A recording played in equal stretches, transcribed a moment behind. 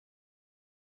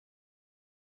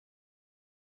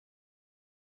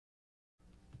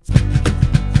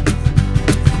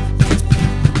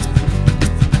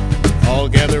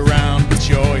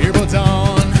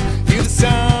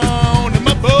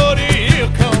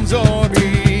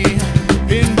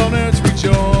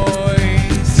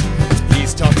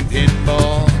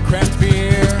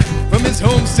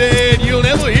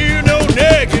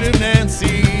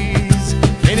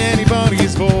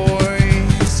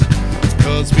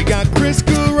We got Chris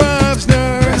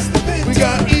Garavsner. We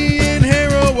got Ian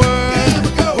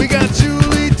Harrower. We got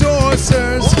Julie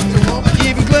Dorsers.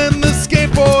 Even Glenn the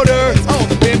skateboarder on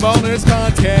the Pinball Nerds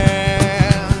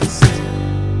podcast.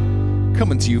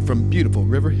 Coming to you from beautiful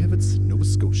River Hivets, Nova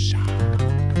Scotia.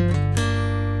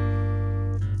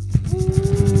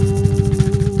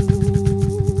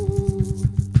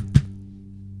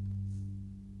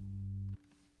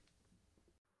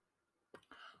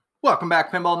 Welcome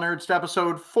back, Pinball Nerds, to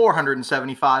episode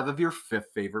 475 of your fifth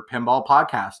favorite pinball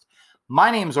podcast.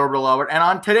 My name's Orbital Albert, and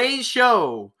on today's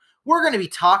show, we're going to be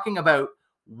talking about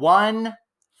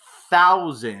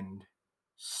 1,000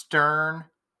 Stern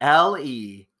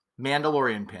LE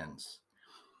Mandalorian pins.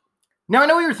 Now, I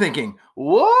know you're thinking,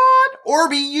 what?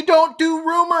 Orby, you don't do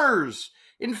rumors.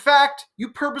 In fact, you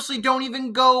purposely don't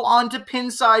even go onto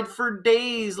Pinside for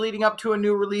days leading up to a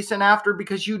new release and after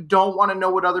because you don't want to know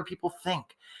what other people think.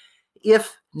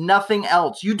 If nothing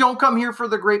else, you don't come here for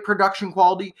the great production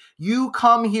quality. You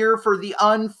come here for the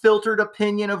unfiltered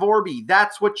opinion of Orby.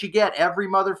 That's what you get every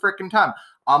mother frickin' time.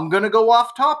 I'm going to go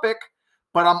off topic,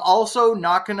 but I'm also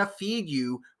not going to feed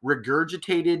you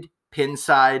regurgitated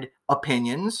Pinside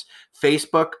opinions,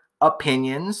 Facebook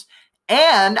opinions,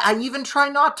 and I even try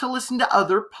not to listen to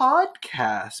other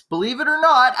podcasts. Believe it or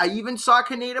not, I even saw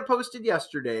Kaneda posted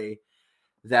yesterday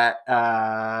that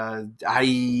what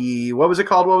was it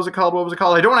called?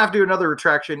 I don't have to do another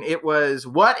retraction. It was,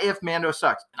 what if Mando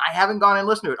sucks? And I haven't gone and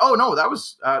listened to it. Oh no, that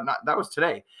was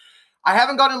today. I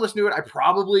haven't gone and listened to it. I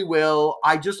probably will.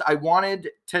 I wanted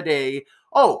today.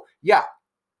 Oh yeah.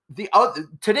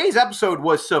 Today's episode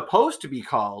was supposed to be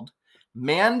called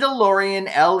Mandalorian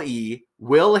LE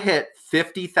will hit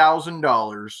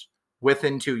 $50,000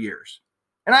 within 2 years.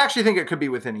 And I actually think it could be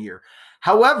within a year.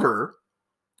 However,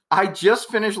 I just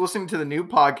finished listening to the new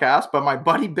podcast by my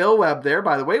buddy Bill Webb there,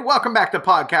 by the way. Welcome back to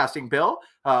podcasting, Bill,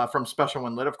 from Special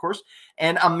One Lit, of course.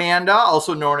 And Amanda,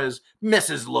 also known as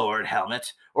Mrs. Lord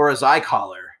Helmet, or as I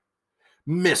call her,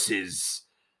 Mrs.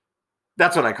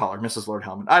 That's what I call her, Mrs. Lord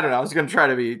Helmet. I don't know. I was going to try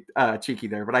to be cheeky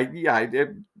there, but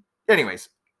anyways,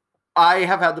 I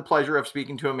have had the pleasure of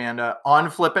speaking to Amanda on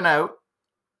Flippin' Out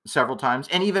several times.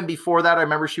 And even before that, I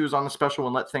remember she was on the Special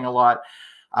One Lit thing a lot.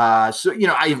 So,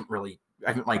 I haven't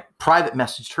private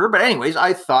messaged her, but anyways,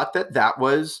 I thought that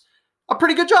was a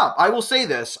pretty good job. I will say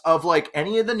this, of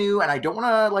any of the new, and I don't want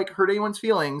to hurt anyone's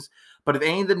feelings, but of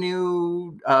any of the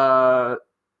new TPN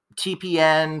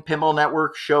Pinball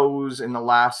Network shows in the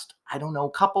last,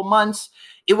 couple months,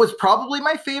 it was probably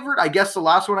my favorite. I guess the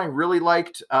last one I really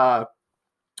liked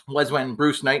was when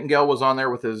Bruce Nightingale was on there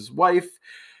with his wife.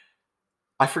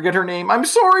 I forget her name. I'm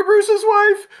sorry, Bruce's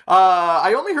wife.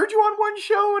 I only heard you on one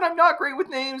show, and I'm not great with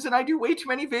names, and I do way too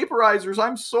many vaporizers.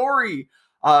 I'm sorry.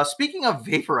 Speaking of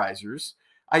vaporizers,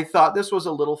 I thought this was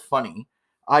a little funny.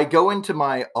 I go into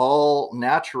my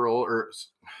all-natural,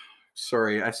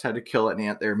 sorry, I just had to kill an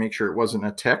ant there, make sure it wasn't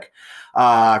a tick,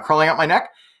 crawling up my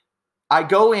neck. I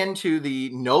go into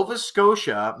the Nova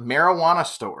Scotia marijuana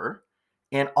store,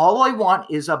 and all I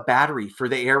want is a battery for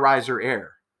the Air Riser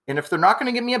Air. And if they're not going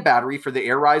to give me a battery for the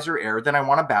Air Riser Air, then I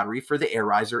want a battery for the Air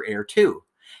Riser Air 2.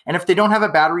 And if they don't have a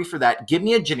battery for that, give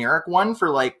me a generic one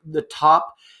for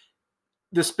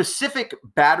the specific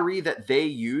battery that they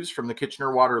use from the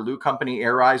Kitchener-Waterloo Company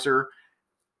Air Riser.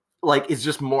 It's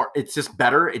just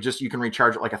better. You can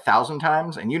recharge it 1,000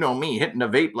 times. And you know me, hitting a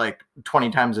vape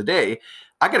 20 times a day.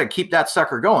 I got to keep that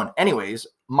sucker going. Anyways,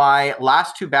 my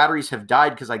last two batteries have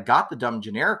died because I got the dumb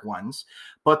generic ones.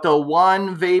 But the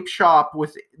one vape shop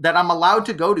that I'm allowed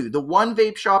to go to, the one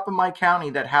vape shop in my county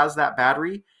that has that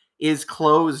battery is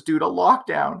closed due to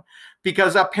lockdown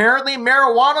because apparently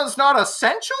marijuana is not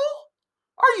essential?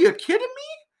 Are you kidding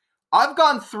me? I've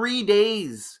gone 3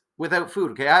 days without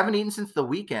food, okay? I haven't eaten since the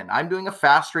weekend. I'm doing a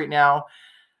fast right now.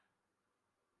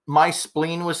 My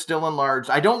spleen was still enlarged.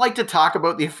 I don't like to talk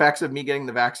about the effects of me getting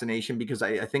the vaccination because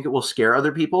I think it will scare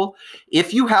other people.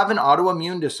 If you have an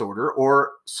autoimmune disorder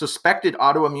or suspected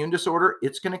autoimmune disorder,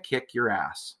 it's going to kick your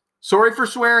ass. Sorry for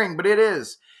swearing, but it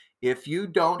is. If you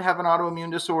don't have an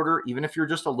autoimmune disorder, even if you're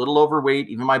just a little overweight,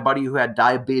 even my buddy who had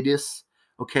diabetes,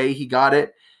 okay, he got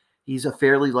it. He's a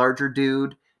fairly larger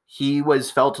dude. He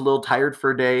felt a little tired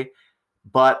for a day.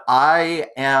 But I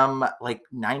am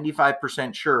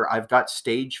 95% sure I've got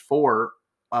stage 4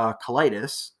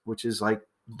 colitis, which is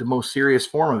the most serious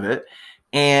form of it.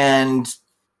 And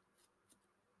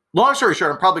long story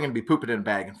short, I'm probably going to be pooping in a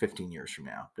bag in 15 years from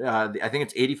now. I think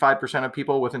it's 85% of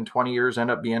people within 20 years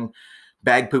end up being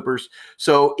bag poopers.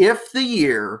 So if the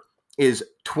year is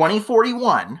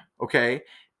 2041, okay,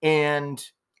 and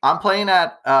I'm playing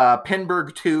at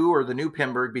Pinburg 2 or the new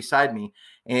Pinburg beside me,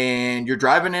 and you're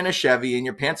driving in a Chevy and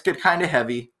your pants get kind of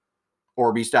heavy,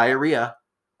 Orbeez diarrhea.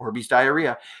 Orbeez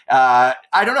diarrhea. I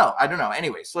don't know.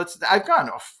 Anyways, I've gone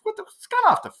off. It's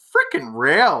gone off the freaking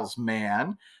rails,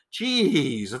 man.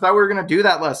 Jeez, I thought we were gonna do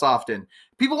that less often.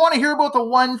 People want to hear about the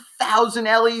 1,000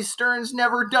 LEs. Stern's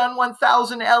never done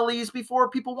 1,000 LEs before.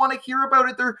 People want to hear about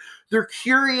it. They're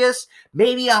curious.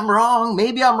 Maybe I'm wrong.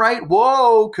 Maybe I'm right.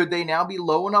 Whoa, could they now be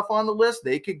low enough on the list?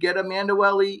 They could get a Mando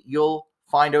LE. You'll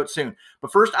find out soon.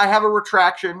 But first, I have a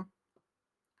retraction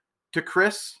to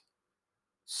Chris.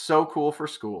 So cool for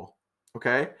school.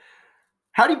 Okay.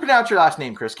 How do you pronounce your last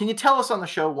name, Chris? Can you tell us on the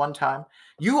show one time?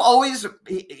 He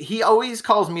always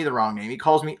calls me the wrong name. He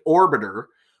calls me Orbiter.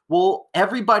 Well,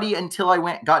 everybody until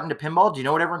I got into pinball, do you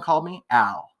know what everyone called me?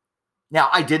 Al. Now,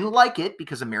 I didn't like it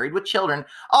because I'm married with children.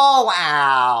 Oh,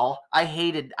 Al.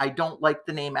 I don't like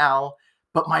the name Al,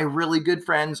 but my really good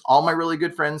friends,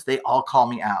 they all call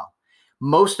me Al.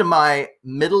 Most of my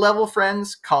middle-level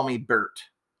friends call me Bert.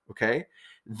 Okay.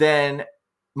 Then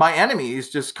my enemies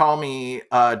just call me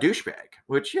douchebag,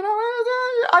 which,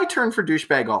 I turn for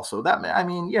douchebag also.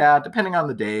 Depending on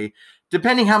the day,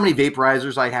 depending how many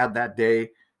vaporizers I had that day,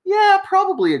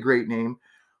 probably a great name.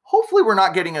 Hopefully we're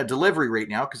not getting a delivery right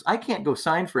now because I can't go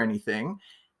sign for anything.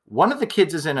 One of the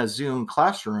kids is in a Zoom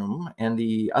classroom and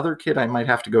the other kid I might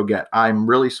have to go get. I'm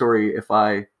really sorry if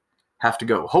I have to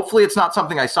go. Hopefully it's not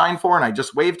something I signed for and I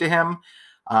just waved to him.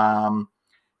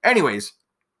 Anyways,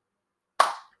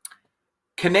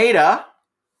 Kaneda,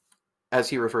 as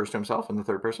he refers to himself in the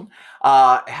third person,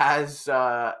 has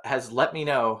let me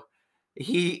know.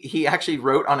 He actually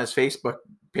wrote on his Facebook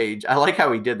page. I like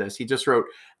how he did this. He just wrote,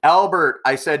 Albert,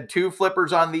 I said 2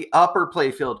 flippers on the upper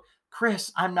playfield. Chris,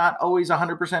 I'm not always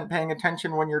 100% paying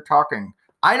attention when you're talking.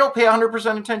 I don't pay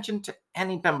 100% attention to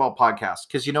any pinball podcast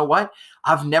because you know what?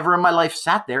 I've never in my life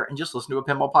sat there and just listened to a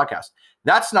pinball podcast.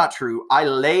 That's not true. I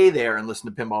lay there and listen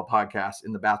to pinball podcasts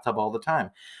in the bathtub all the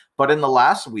time. But in the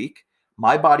last week,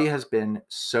 my body has been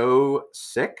so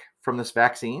sick from this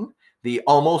vaccine, the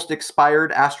almost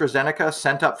expired AstraZeneca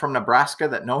sent up from Nebraska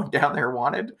that no one down there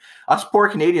wanted. Us poor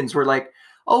Canadians were like,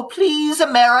 oh, please,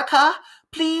 America,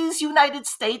 please, United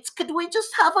States, could we just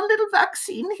have a little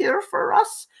vaccine here for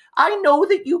us? I know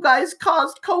that you guys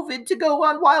caused COVID to go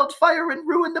on wildfire and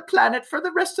ruin the planet for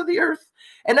the rest of the earth.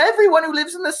 And everyone who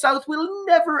lives in the South will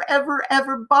never, ever,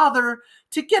 ever bother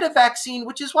to get a vaccine,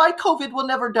 which is why COVID will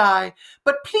never die.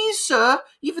 But please, sir,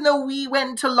 even though we went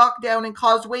into lockdown and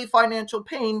caused way financial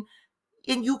pain,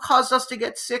 and you caused us to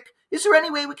get sick, is there any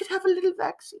way we could have a little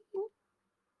vaccine?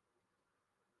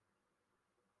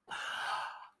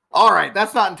 All right,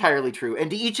 that's not entirely true.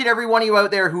 And to each and every one of you out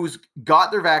there who's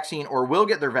got their vaccine or will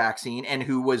get their vaccine and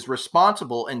who was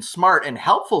responsible and smart and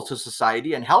helpful to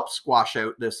society and helped squash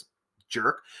out this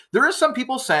jerk, there is some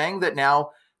people saying that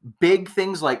now big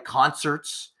things like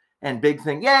concerts and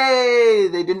yay,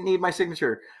 they didn't need my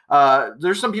signature.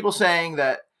 There's some people saying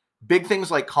that big things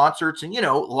like concerts and,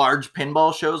 large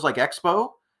pinball shows like Expo,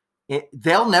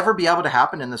 they'll never be able to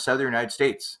happen in the Southern United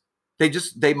States.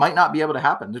 They might not be able to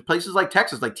happen. There's places like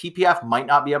Texas, like TPF might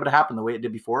not be able to happen the way it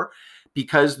did before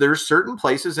because there's certain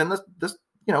places in this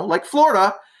like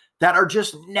Florida that are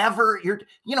just never,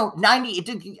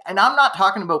 90, and I'm not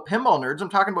talking about pinball nerds. I'm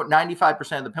talking about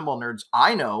 95% of the pinball nerds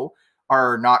I know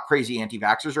are not crazy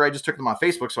anti-vaxxers, or I just took them on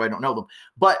Facebook, so I don't know them.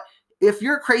 But if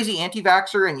you're a crazy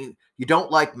anti-vaxxer and you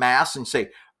don't like masks and say,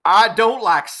 I don't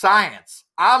like science.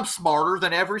 I'm smarter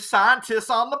than every scientist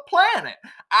on the planet.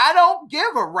 I don't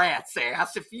give a rat's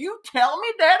ass. If you tell me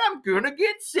that I'm going to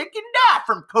get sick and die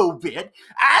from COVID,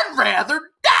 I'd rather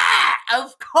die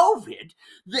of COVID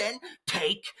than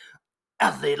take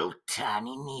a little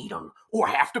tiny needle or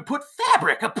have to put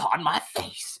fabric upon my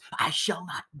face. I shall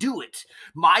not do it.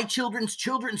 My children's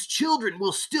children's children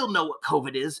will still know what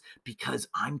COVID is because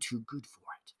I'm too good for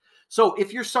it. So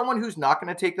if you're someone who's not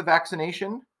going to take the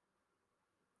vaccination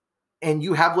and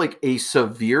you have like a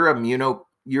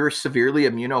you're severely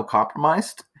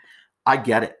immunocompromised, I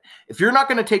get it. If you're not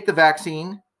going to take the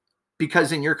vaccine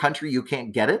because in your country you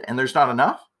can't get it and there's not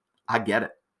enough, I get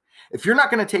it. If you're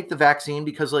not going to take the vaccine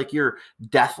because like you're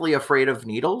deathly afraid of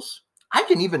needles, I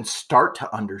can even start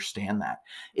to understand that.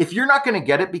 If you're not going to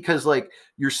get it because like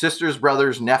your sister's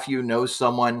brother's nephew knows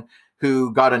someone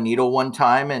who got a needle one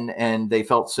time and they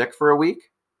felt sick for a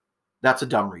week, that's a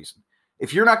dumb reason.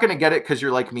 If you're not going to get it because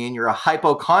you're like me and you're a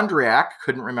hypochondriac,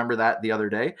 couldn't remember that the other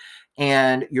day,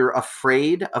 and you're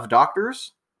afraid of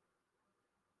doctors,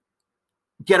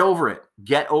 get over it.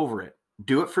 Get over it.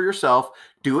 Do it for yourself.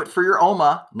 Do it for your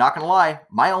Oma. Not going to lie,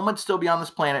 my Oma would still be on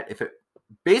this planet if it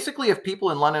basically, if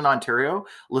people in London, Ontario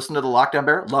listen to the Lockdown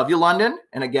Bear, love you, London.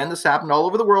 And again, this happened all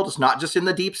over the world. It's not just in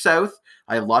the deep South.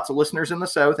 I have lots of listeners in the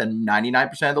South, and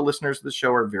 99% of the listeners of the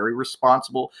show are very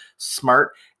responsible,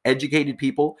 smart, educated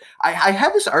people. I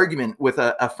had this argument with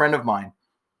a friend of mine,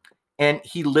 and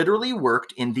he literally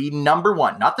worked in the number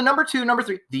one, not the number two, number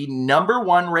three, the number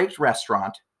one ranked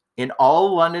restaurant in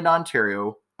all London,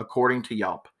 Ontario, according to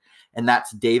Yelp. And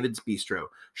that's David's Bistro.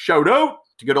 Shout out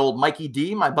to good old Mikey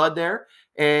D, my bud there.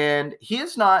 And he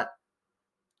is not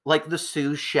like the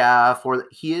sous chef, or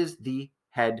he is the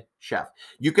head chef.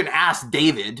 You can ask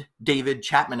David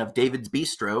Chapman of David's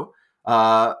Bistro,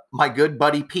 my good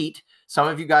buddy Pete. Some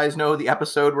of you guys know the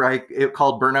episode where it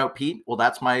called Burnout Pete. Well,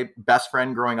 that's my best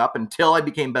friend growing up until I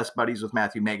became best buddies with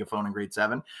Matthew Megaphone in grade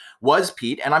 7, was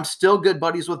Pete. And I'm still good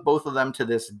buddies with both of them to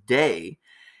this day.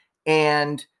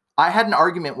 And I had an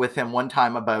argument with him one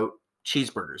time about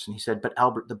cheeseburgers. And he said, but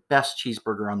Albert, the best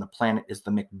cheeseburger on the planet is the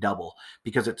McDouble,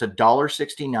 because it's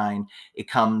 $1.69. It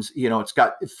comes, it's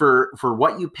got for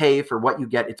what you pay, for what you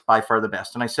get, it's by far the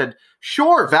best. And I said,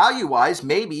 sure, value wise,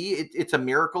 maybe it's a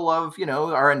miracle of,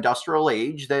 our industrial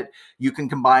age that you can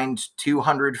combine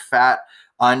 200 fat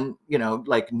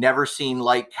like never seen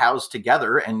like cows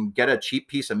together and get a cheap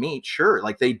piece of meat. Sure.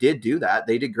 Like they did do that.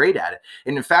 They did great at it.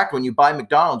 And in fact, when you buy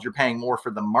McDonald's, you're paying more for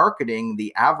the marketing,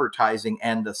 the advertising,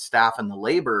 and the staff and the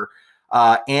labor,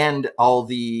 and all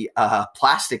the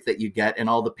plastic that you get and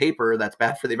all the paper that's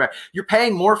bad for the environment. You're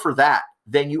paying more for that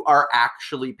than you are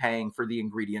actually paying for the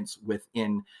ingredients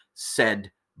within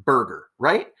said burger.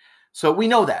 Right. So we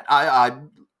know that. I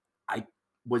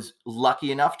was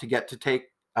lucky enough to get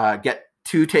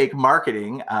to take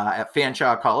marketing at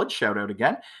Fanshawe College. Shout out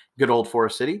again, good old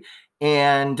Forest City.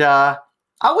 And I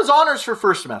was honors for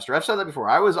first semester. I've said that before.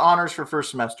 I was honors for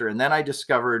first semester, and then I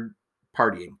discovered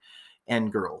partying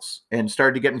and girls, and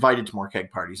started to get invited to more keg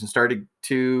parties, and started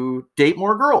to date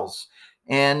more girls,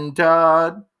 and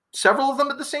several of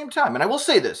them at the same time. And I will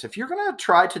say this: if you're going to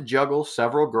try to juggle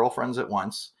several girlfriends at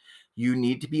once, you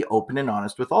need to be open and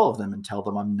honest with all of them and tell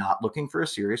them, I'm not looking for a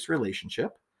serious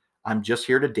relationship. I'm just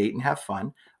here to date and have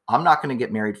fun. I'm not going to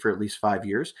get married for at least 5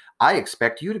 years. I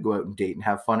expect you to go out and date and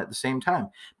have fun at the same time.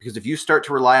 Because if you start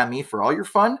to rely on me for all your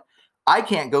fun, I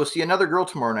can't go see another girl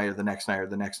tomorrow night or the next night or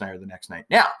the next night or the next night.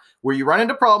 Now, where you run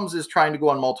into problems is trying to go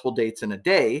on multiple dates in a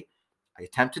day. I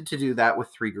attempted to do that with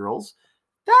 3 girls.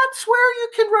 That's where you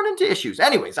can run into issues.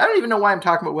 Anyways, I don't even know why I'm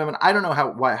talking about women. I don't know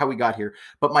how we got here.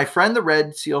 But my friend, the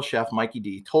Red Seal chef, Mikey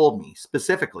D, told me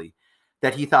specifically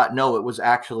that he thought, no, it was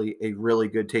actually a really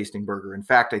good tasting burger. In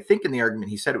fact, I think in the argument,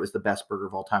 he said it was the best burger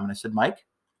of all time. And I said, Mike,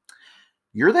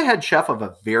 you're the head chef of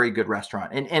a very good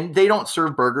restaurant. And they don't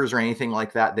serve burgers or anything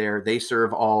like that there. They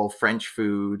serve all French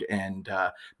food and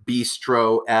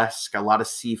bistro-esque, a lot of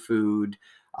seafood,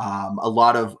 a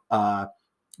lot of,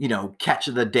 catch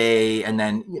of the day, and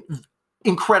then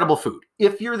incredible food.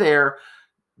 If you're there,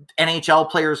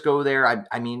 NHL players go there.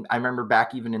 I mean, I remember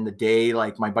back even in the day,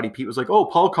 like my buddy Pete was like, oh,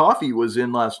 Paul Coffey was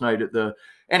in last night at the,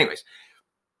 anyways,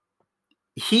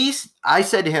 I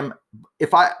said to him,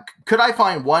 could I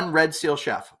find one Red Seal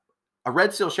chef? A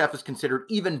Red Seal chef is considered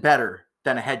even better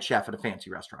than a head chef at a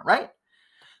fancy restaurant, right?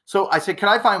 So I said, could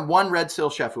I find one Red Seal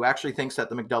chef who actually thinks that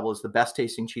the McDouble is the best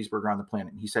tasting cheeseburger on the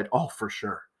planet? And he said, oh, for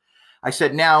sure. I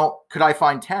said, now, could I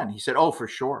find 10? He said, oh, for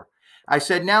sure. I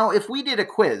said, now, if we did a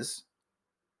quiz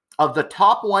of the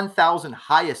top 1,000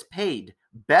 highest paid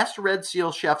best Red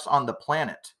Seal chefs on the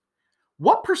planet,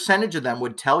 what percentage of them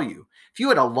would tell you, if you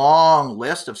had a long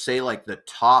list of, say, like the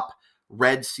top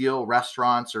Red Seal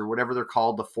restaurants or whatever they're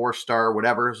called, the 4-star,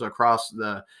 whatever is across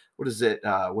the, what is it?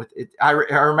 With it, I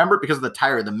remember it because of the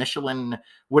tire, the Michelin,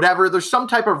 whatever. There's some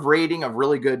type of rating of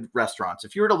really good restaurants.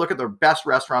 If you were to look at the best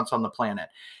restaurants on the planet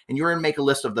and you were to make a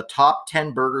list of the top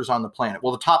 10 burgers on the planet,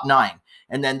 well, the top 9,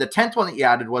 and then the 10th one that you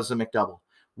added was the McDouble.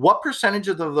 What percentage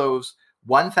of those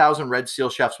 1,000 Red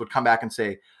Seal chefs would come back and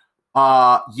say,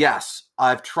 yes,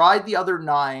 I've tried the other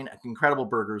 9 incredible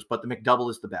burgers, but the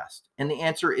McDouble is the best? And the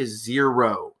answer is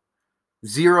 0.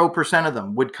 0% of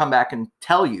them would come back and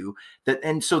tell you that.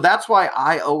 And so that's why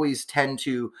I always tend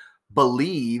to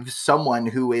believe someone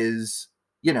who is,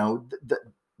 the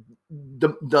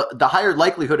higher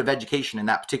likelihood of education in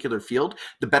that particular field,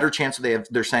 the better chance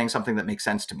they're saying something that makes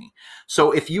sense to me.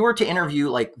 So if you were to interview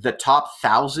like the top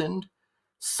 1,000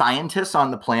 scientists on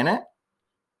the planet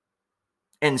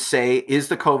and say, is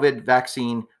the COVID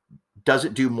vaccine, does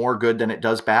it do more good than it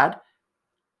does bad?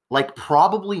 Like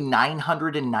probably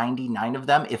 999 of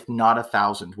them, if not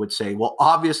 1,000, would say, well,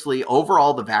 obviously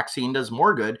overall the vaccine does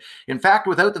more good. In fact,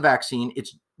 without the vaccine,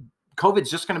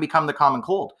 COVID's just going to become the common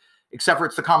cold. Except for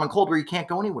it's the common cold where you can't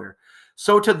go anywhere.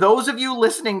 So to those of you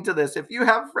listening to this, if you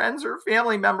have friends or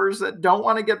family members that don't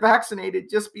want to get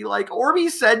vaccinated, just be like, Orby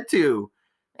said to.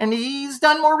 And he's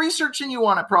done more research than you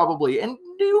on it probably. And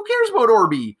who cares about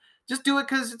Orby? Just do it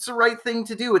because it's the right thing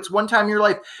to do. It's one time in your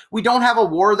life. We don't have a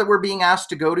war that we're being asked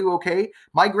to go to, okay?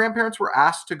 My grandparents were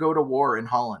asked to go to war in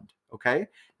Holland, okay?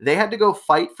 They had to go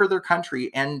fight for their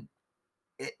country. And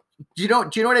do you know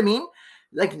what I mean?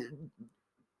 Like,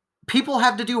 people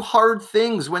have to do hard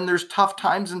things when there's tough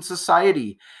times in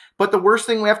society. But the worst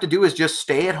thing we have to do is just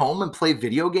stay at home and play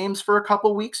video games for a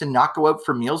couple weeks and not go out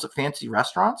for meals at fancy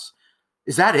restaurants.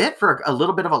 Is that it for a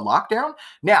little bit of a lockdown?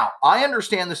 Now, I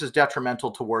understand this is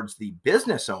detrimental towards the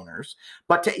business owners,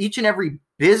 but to each and every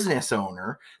business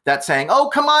owner that's saying, oh,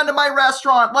 come on to my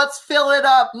restaurant, let's fill it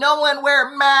up, no one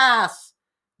wear masks.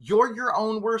 You're your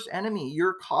own worst enemy.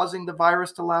 You're causing the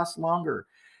virus to last longer.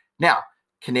 Now,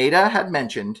 Kaneda had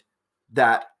mentioned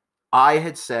that I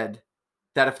had said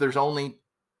that if there's only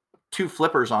 2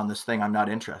 flippers on this thing, I'm not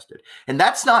interested. And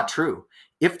that's not true.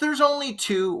 If there's only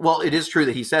 2, well, it is true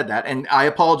that he said that. And I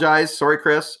apologize. Sorry,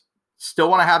 Chris. Still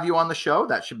want to have you on the show.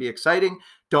 That should be exciting.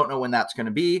 Don't know when that's going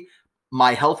to be.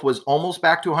 My health was almost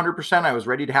back to 100%. I was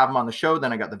ready to have him on the show.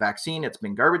 Then I got the vaccine. It's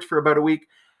been garbage for about a week.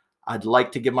 I'd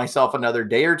like to give myself another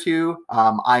day or two.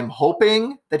 I'm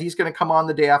hoping that he's going to come on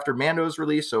the day after Mando's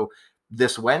release. So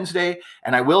this Wednesday.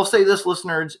 And I will say this,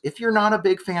 listeners, if you're not a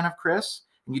big fan of Chris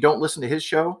and you don't listen to his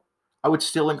show, I would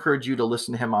still encourage you to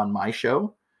listen to him on my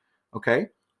show. Okay.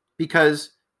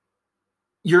 Because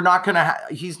you're not going to,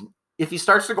 if he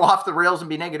starts to go off the rails and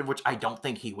be negative, which I don't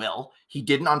think he will, he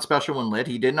didn't on Special and Lit,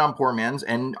 he didn't on Poor Man's.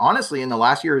 And honestly, in the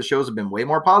last year, his shows have been way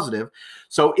more positive.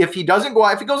 So if he doesn't go,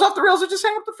 if he goes off the rails, just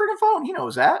hang up the freaking phone. He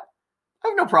knows that. I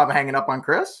have no problem hanging up on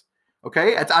Chris.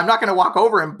 Okay. I'm not going to walk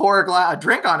over and pour a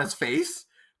drink on his face,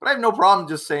 but I have no problem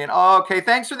just saying, oh, okay,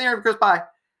 thanks for the interview, Chris. Bye.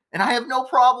 And I have no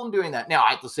problem doing that. Now,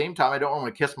 at the same time, I don't want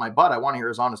to kiss my butt. I want to hear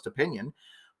his honest opinion.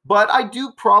 But I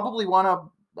do probably want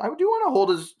to, I do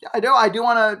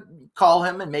want to call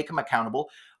him and make him accountable.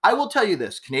 I will tell you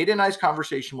this, Canadian Ice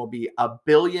conversation will be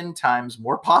 1,000,000,000 times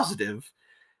more positive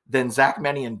than Zach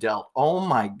Menian dealt. Oh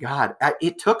my God.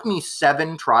 It took me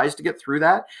 7 tries to get through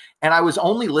that. And I was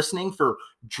only listening for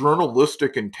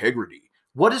journalistic integrity.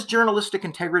 What does journalistic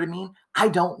integrity mean? I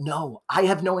don't know. I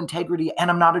have no integrity and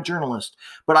I'm not a journalist,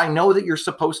 but I know that you're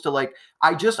supposed to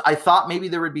I thought maybe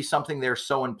there would be something there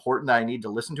so important that I need to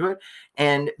listen to it.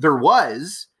 And it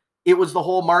was the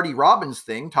whole Marty Robbins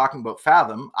thing talking about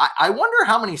Fathom. I wonder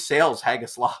how many sales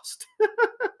Haggis lost.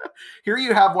 Here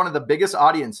you have one of the biggest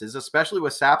audiences, especially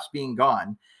with SAPS being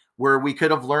gone, where we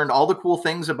could have learned all the cool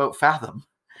things about Fathom,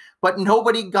 but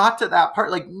nobody got to that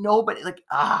part.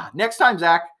 Next time,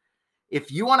 Zach,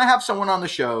 if you want to have someone on the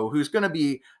show who's going to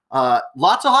be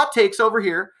lots of hot takes over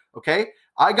here, okay?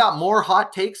 I got more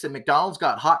hot takes than McDonald's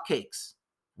got hot cakes.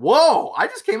 Whoa, I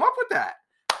just came up with that.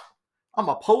 I'm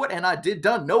a poet and I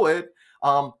done know it.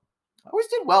 I always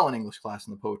did well in English class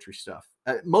in the poetry stuff.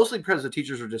 Mostly because the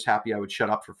teachers were just happy I would shut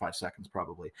up for 5 seconds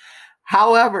probably.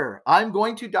 However, I'm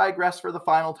going to digress for the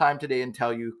final time today and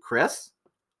tell you, Chris,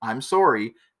 I'm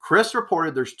sorry. Chris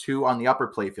reported there's 2 on the upper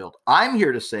playfield. I'm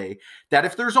here to say that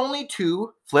if there's only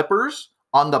 2 flippers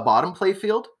on the bottom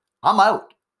playfield, I'm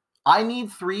out. I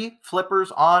need 3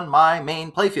 flippers on my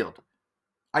main playfield.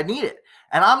 I need it.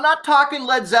 And I'm not talking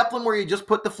Led Zeppelin where you just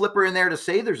put the flipper in there to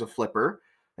say there's a flipper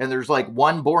and there's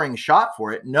one boring shot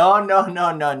for it. No.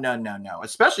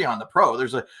 Especially on the Pro.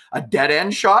 There's a dead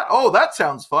end shot. Oh, that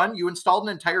sounds fun. You installed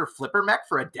an entire flipper mech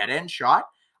for a dead end shot.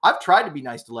 I've tried to be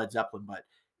nice to Led Zeppelin, but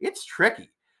it's tricky.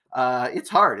 It's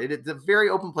hard. It's a very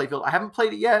open playfield. I haven't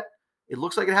played it yet. It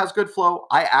looks like it has good flow.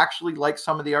 I actually like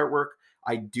some of the artwork.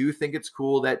 I do think it's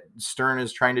cool that Stern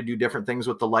is trying to do different things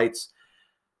with the lights.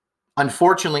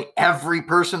 Unfortunately, every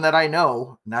person that I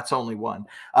know, and that's only one,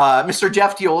 Mr.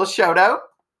 Jeff Teolis, shout out.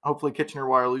 Hopefully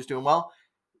Kitchener-Waterloo's doing well.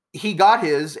 He got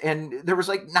his, and there was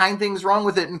 9 things wrong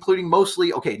with it, including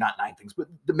mostly, okay, not 9 things, but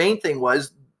the main thing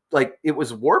was it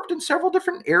was warped in several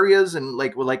different areas and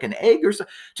with an egg or so,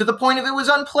 to the point of it was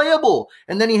unplayable.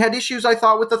 And then he had issues, I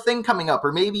thought, with the thing coming up,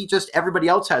 or maybe just everybody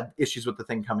else had issues with the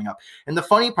thing coming up. And the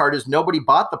funny part is nobody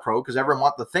bought the Pro because everyone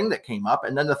wanted the thing that came up,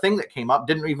 and then the thing that came up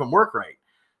didn't even work right.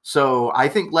 So I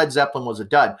think Led Zeppelin was a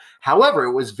dud. However,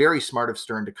 it was very smart of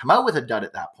Stern to come out with a dud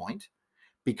at that point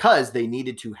because they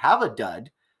needed to have a dud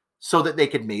so that they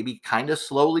could maybe kind of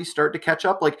slowly start to catch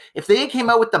up. If they came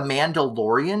out with the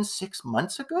Mandalorian 6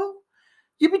 months ago,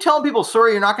 you'd be telling people,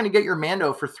 sorry, you're not going to get your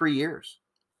Mando for 3 years.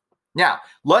 Now,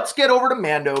 let's get over to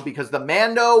Mando because the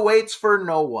Mando waits for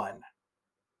no one.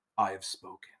 I have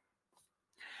spoken.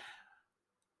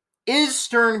 Is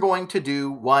Stern going to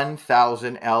do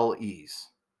 1,000 LEs?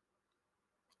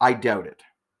 I doubt it.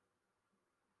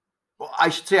 Well, I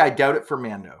should say I doubt it for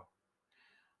Mando.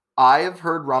 I have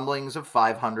heard rumblings of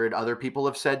 500. Other people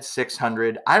have said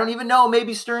 600. I don't even know.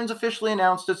 Maybe Stern's officially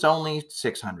announced it's only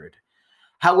 600.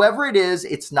 However it is,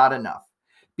 it's not enough.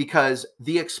 Because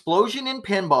the explosion in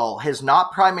pinball has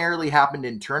not primarily happened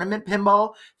in tournament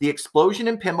pinball. The explosion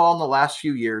in pinball in the last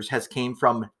few years has came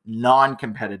from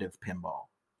non-competitive pinball.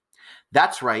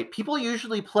 That's right. People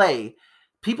usually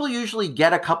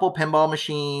get a couple pinball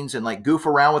machines and like goof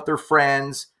around with their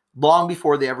friends long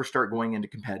before they ever start going into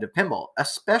competitive pinball,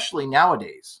 especially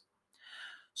nowadays.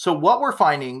 So what we're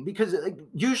finding, because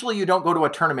usually you don't go to a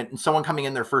tournament and someone coming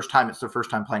in their first time, it's their first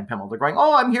time playing pinball. They're going,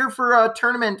 oh, I'm here for a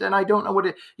tournament and I don't know what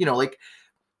it, like.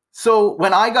 So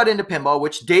when I got into pinball,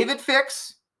 which David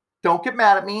Fix, don't get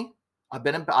mad at me.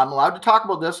 I'm allowed to talk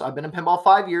about this. I've been in pinball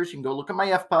 5 years. You can go look at my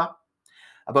FPA.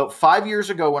 About 5 years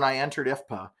ago when I entered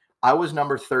IFPA, I was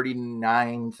number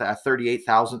 39,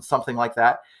 38,000, something like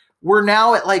that. We're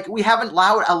now at we haven't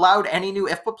allowed any new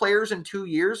IFPA players in 2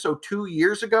 years. So 2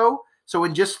 years ago, so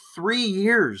in just 3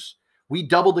 years, we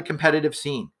doubled the competitive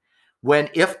scene. When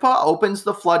IFPA opens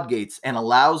the floodgates and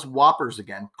allows whoppers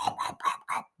again,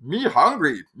 me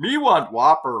hungry, me want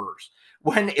whoppers.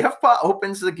 When IFPA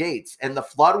opens the gates and the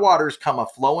floodwaters come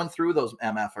a-flowing through those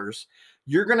MFers,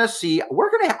 you're going to see,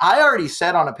 I already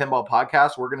said on a pinball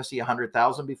podcast, we're going to see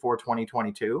 100,000 before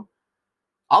 2022.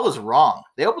 I was wrong.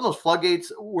 They opened those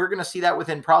floodgates. We're going to see that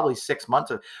within probably 6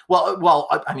 months.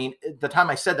 I mean, the time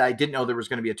I said that, I didn't know there was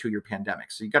going to be a 2-year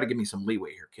pandemic. So you got to give me some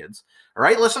leeway here, kids. All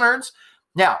right, listeners.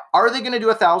 Now, are they going to do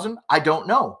 1,000? I don't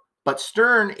know. But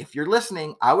Stern, if you're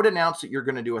listening, I would announce that you're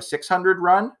going to do a 600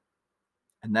 run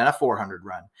and then a 400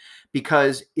 run.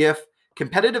 Because if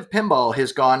competitive pinball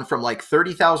has gone from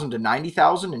 30,000 to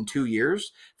 90,000 in 2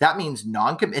 years, that means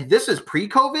and this is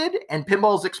pre-COVID, and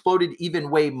pinball's exploded even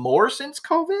way more since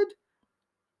COVID.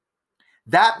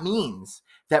 That means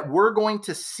that we're going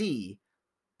to see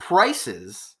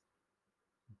prices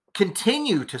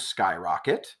continue to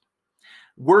skyrocket.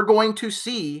 We're going to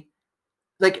see,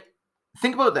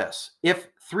 think about this. If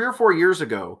 3 or 4 years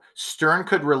ago, Stern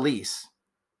could release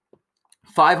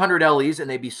 500 LEs and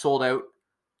they'd be sold out.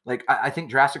 I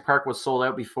think Jurassic Park was sold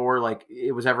out before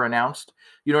it was ever announced.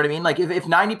 You know what I mean? If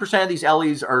 90% of these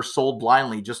LEs are sold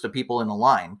blindly just to people in a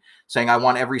line saying, I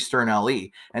want every Stern LE,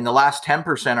 and the last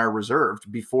 10% are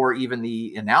reserved before even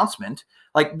the announcement,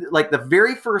 the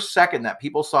very first second that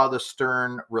people saw the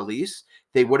Stern release,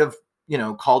 they would have,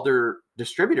 called their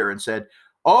distributor and said,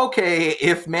 okay,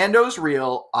 if Mando's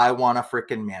real, I want a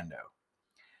frickin' Mando.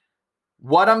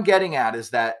 What I'm getting at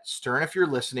is that Stern, if you're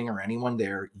listening or anyone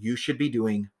there, you should be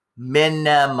doing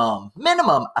minimum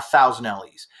 1,000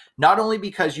 LEs. Not only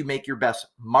because you make your best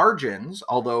margins,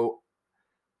 although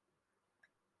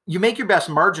you make your best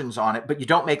margins on it, but you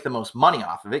don't make the most money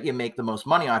off of it. You make the most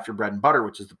money off your bread and butter,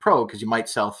 which is the Pro, because you might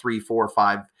sell 3, 4,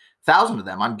 5,000 of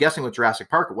them. I'm guessing with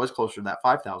Jurassic Park, it was closer to that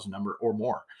 5,000 number or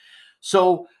more.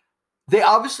 So they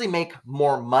obviously make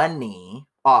more money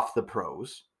off the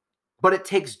Pros, but it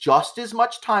takes just as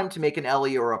much time to make an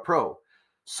LE or a Pro.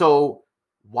 So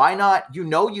why not?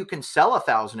 You can sell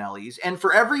 1,000 LEs. And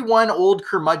for every one old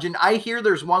curmudgeon, I hear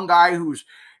there's one guy who's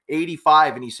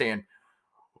 85 and he's saying,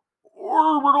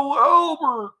 Orbital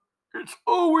Albert, it's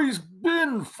always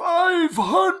been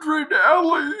 500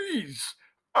 LEs.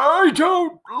 I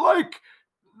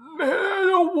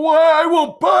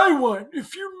won't buy one.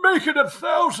 If you make it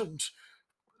 1,000,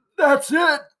 that's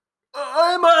it.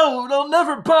 I'm out. I'll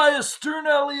never buy a Stern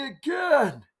LE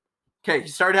again. Okay, he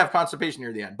started to have constipation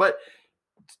near the end. But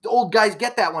the old guys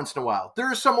get that once in a while.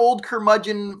 There are some old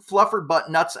curmudgeon fluffer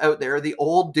butt nuts out there, the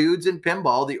old dudes in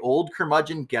pinball, the old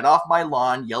curmudgeon get off my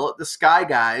lawn, yell at the sky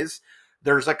guys.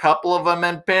 There's a couple of them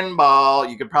in pinball.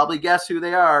 You could probably guess who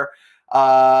they are.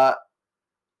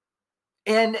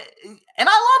 And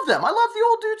I love them. I love the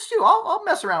old dudes too. I'll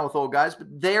mess around with old guys, but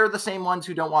they're the same ones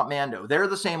who don't want Mando. They're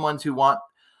the same ones who want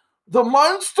the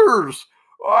Munsters.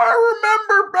 I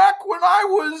remember back when I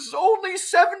was only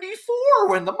 74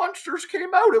 when the Munsters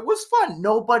came out. It was fun.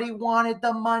 Nobody wanted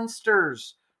the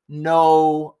Munsters.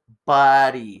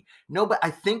 Nobody. I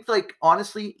think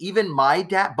honestly, even my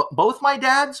dad, both my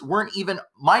dads aren't even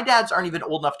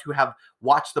old enough to have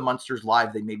watched the Munsters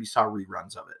live. They maybe saw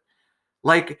reruns of it.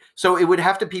 So it would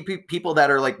have to be people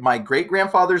that are my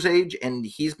great-grandfather's age, and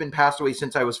he's been passed away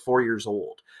since I was 4 years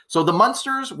old. So the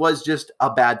Munsters was just a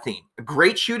bad theme. A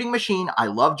great shooting machine. I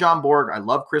love John Borg. I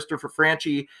love Christopher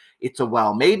Franchi. It's a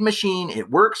well-made machine. It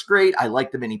works great. I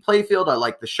like the mini playfield. I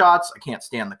like the shots. I can't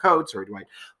stand the coats,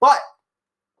 but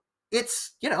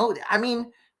it's,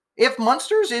 If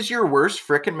Munsters is your worst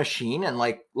frickin' machine, and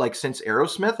like since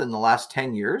Aerosmith in the last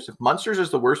 10 years, if Munsters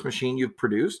is the worst machine you've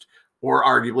produced, or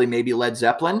arguably maybe Led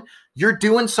Zeppelin, you're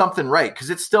doing something right, because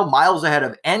it's still miles ahead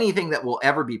of anything that will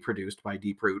ever be produced by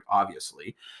Deep Root,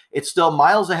 obviously. It's still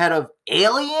miles ahead of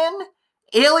Alien.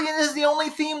 Alien is the only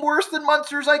theme worse than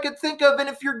Munsters I could think of, and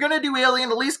if you're going to do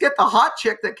Alien, at least get the hot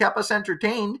chick that kept us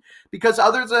entertained, because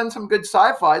other than some good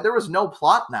sci-fi, there was no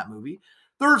plot in that movie.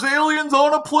 There's aliens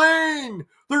on a plane.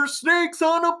 There's snakes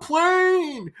on a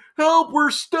plane. Help, we're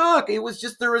stuck. It was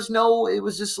just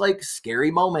like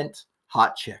scary moment,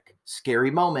 hot chick.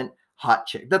 Scary moment, hot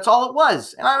chick. That's all it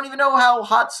was. And I don't even know how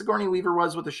hot Sigourney Weaver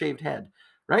was with a shaved head,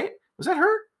 right? Was that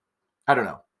her? I don't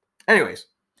know. Anyways,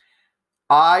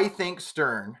 I think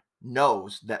Stern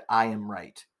knows that I am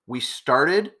right. We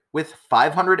started with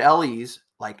 500 LEs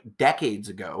like decades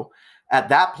ago. At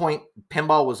that point,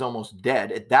 pinball was almost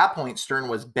dead. At that point, Stern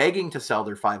was begging to sell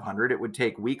their 500. It would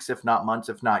take weeks, if not months,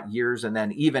 if not years. And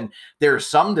then even there are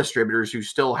some distributors who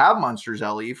still have Monsters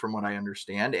LE, from what I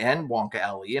understand, and Wonka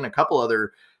LE, and a couple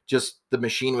other, just the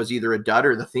machine was either a dud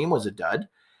or the theme was a dud.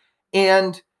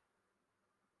 And,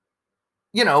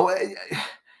 you know,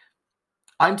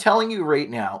 I'm telling you right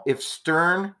now, if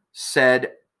Stern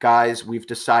said, guys, we've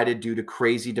decided due to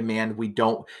crazy demand,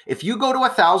 if you go to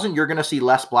 1,000, you're going to see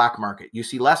less black market. You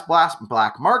see less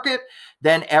black market,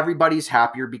 then everybody's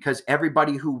happier, because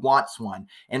everybody who wants one.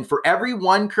 And for every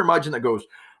one curmudgeon that goes,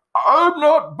 I'm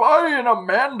not buying a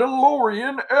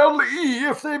Mandalorian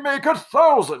LE if they make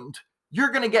 1,000.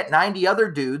 You're going to get 90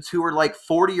 other dudes who are like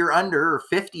 40 or under or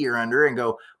 50 or under and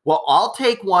go, well, I'll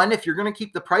take one if you're going to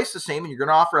keep the price the same and you're going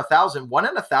to offer 1,000. 1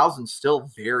 in 1,000 is still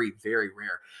very, very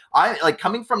rare. I like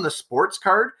coming from the sports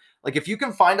card. Like if you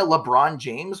can find a LeBron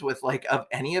James with like of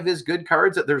any of his good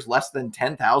cards that there's less than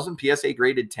 10,000 PSA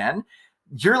graded 10,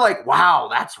 you're like, wow,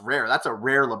 that's rare. That's a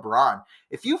rare LeBron.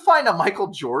 If you find a Michael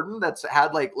Jordan that's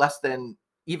had like less than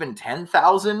even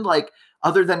 10,000, like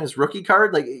other than his rookie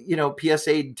card, like, you know,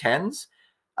 PSA 10s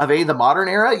of the modern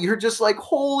era, you're just like,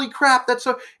 holy crap. That's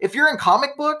so, if you're in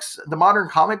comic books, the modern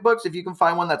comic books, if you can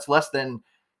find one that's less than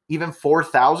even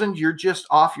 4,000, you're just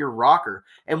off your rocker.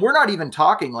 And we're not even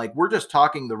talking, like, we're just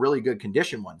talking the really good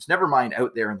condition ones, never mind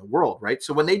out there in the world, right?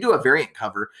 So when they do a variant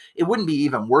cover, it wouldn't be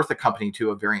even worth a company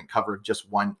to a variant cover of just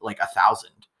one, like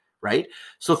 1,000, right?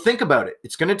 So think about it.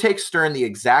 It's going to take Stern the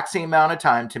exact same amount of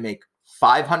time to make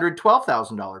 500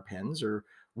 $12,000 pins or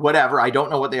whatever. I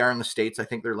don't know what they are in the States. I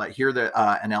think they're like, here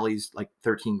an LE's like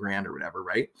 13 grand or whatever,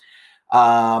 right?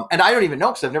 And I don't even know,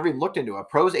 because I've never even looked into it. A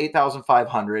Pro's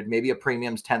 8,500, maybe a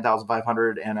Premium's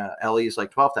 10,500, and a LE is like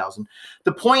 12,000.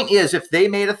 The point is, if they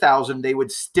made 1,000, they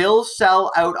would still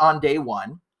sell out on day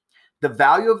one. The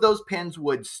value of those pins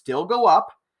would still go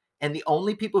up, and the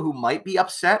only people who might be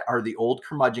upset are the old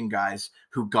curmudgeon guys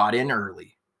who got in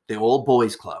early. The old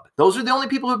boys club. Those are the only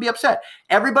people who'd be upset.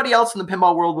 Everybody else in the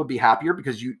pinball world would be happier,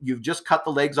 because you've just cut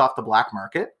the legs off the black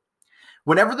market.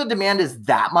 Whenever the demand is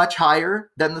that much higher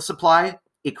than the supply,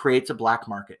 it creates a black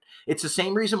market. It's the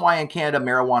same reason why in Canada,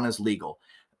 marijuana is legal.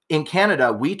 In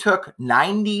Canada, we took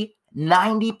 90%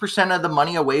 of the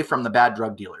money away from the bad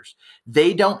drug dealers.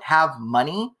 They don't have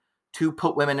money to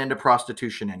put women into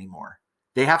prostitution anymore.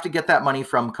 They have to get that money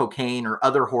from cocaine or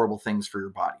other horrible things for your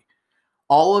body.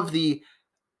 All of the,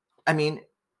 I mean,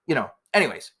 you know,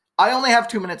 anyways, I only have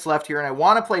 2 minutes left here, and I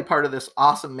want to play part of this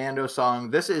awesome Mando song.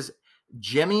 This is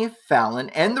Jimmy Fallon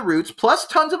and the Roots, plus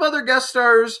tons of other guest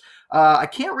stars. I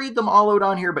can't read them all out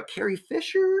on here, but Carrie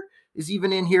Fisher is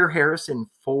even in here. Harrison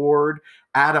Ford,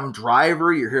 Adam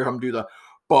Driver. You hear him do the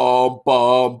bum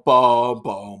bum bum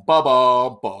bum bum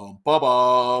bum bum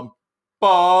bum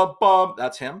bum bum.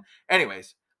 That's him.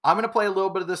 Anyways, I'm gonna play a little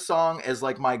bit of this song as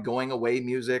like my going away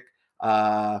music.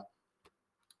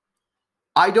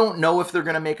 I don't know if they're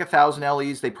going to make 1,000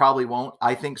 LEs. They probably won't.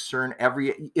 I think Stern,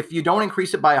 if you don't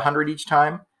increase it by 100 each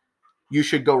time, you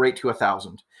should go right to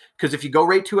 1,000. Because if you go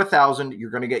right to 1,000,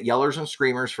 you're going to get yellers and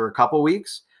screamers for a couple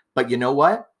weeks. But you know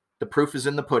what? The proof is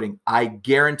in the pudding. I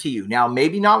guarantee you. Now,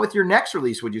 maybe not with your next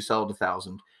release would you sell it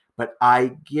 1,000, but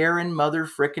I guarantee mother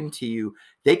frickin' to you,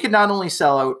 they could not only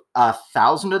sell out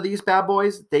 1,000 of these bad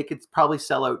boys, they could probably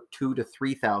sell out 2,000 to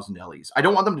 3,000 LEs. I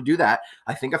don't want them to do that.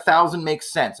 I think 1,000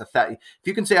 makes sense. If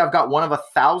you can say I've got one of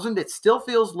 1,000, it still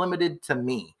feels limited to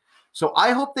me. So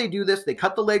I hope they do this. They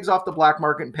cut the legs off the black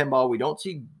market in pinball. We don't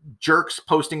see jerks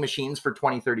posting machines for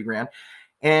 20, 30 grand.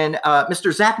 And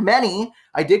Mr. Zach Meny,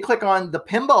 I did click on the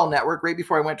Pinball Network right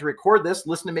before I went to record this,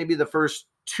 listen to maybe the first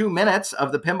 2 minutes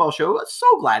of the pinball show. I'm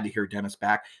so glad to hear Dennis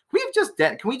back. Can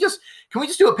we just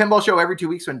do a pinball show every 2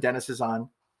 weeks when Dennis is on?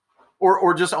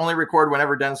 Or just only record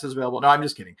whenever Dennis is available? No, I'm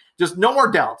just kidding. Just no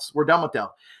more Delts. We're done with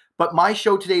Delt. But my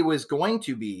show today was going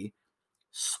to be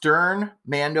Stern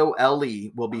Mando LE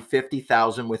will be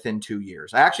 50,000 within 2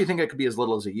 years. I actually think it could be as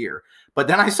little as a year. But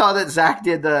then I saw that Zach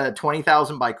did the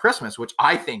 20,000 by Christmas, which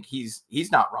I think he's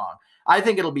not wrong. I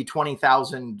think it'll be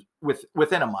 20,000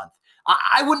 within a month.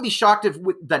 I wouldn't be shocked if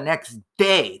the next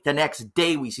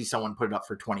day we see someone put it up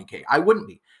for 20K. I wouldn't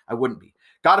be.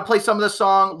 Got to play some of the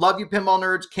song. Love you, pinball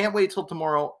nerds. Can't wait till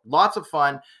tomorrow. Lots of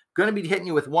fun. Going to be hitting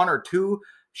you with 1 or 2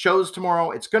 shows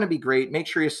tomorrow. It's going to be great. Make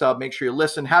sure you sub. Make sure you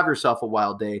listen. Have yourself a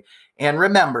wild day. And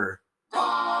remember,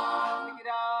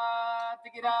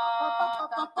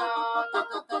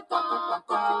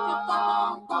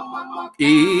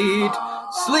 eat,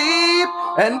 sleep,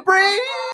 and breathe.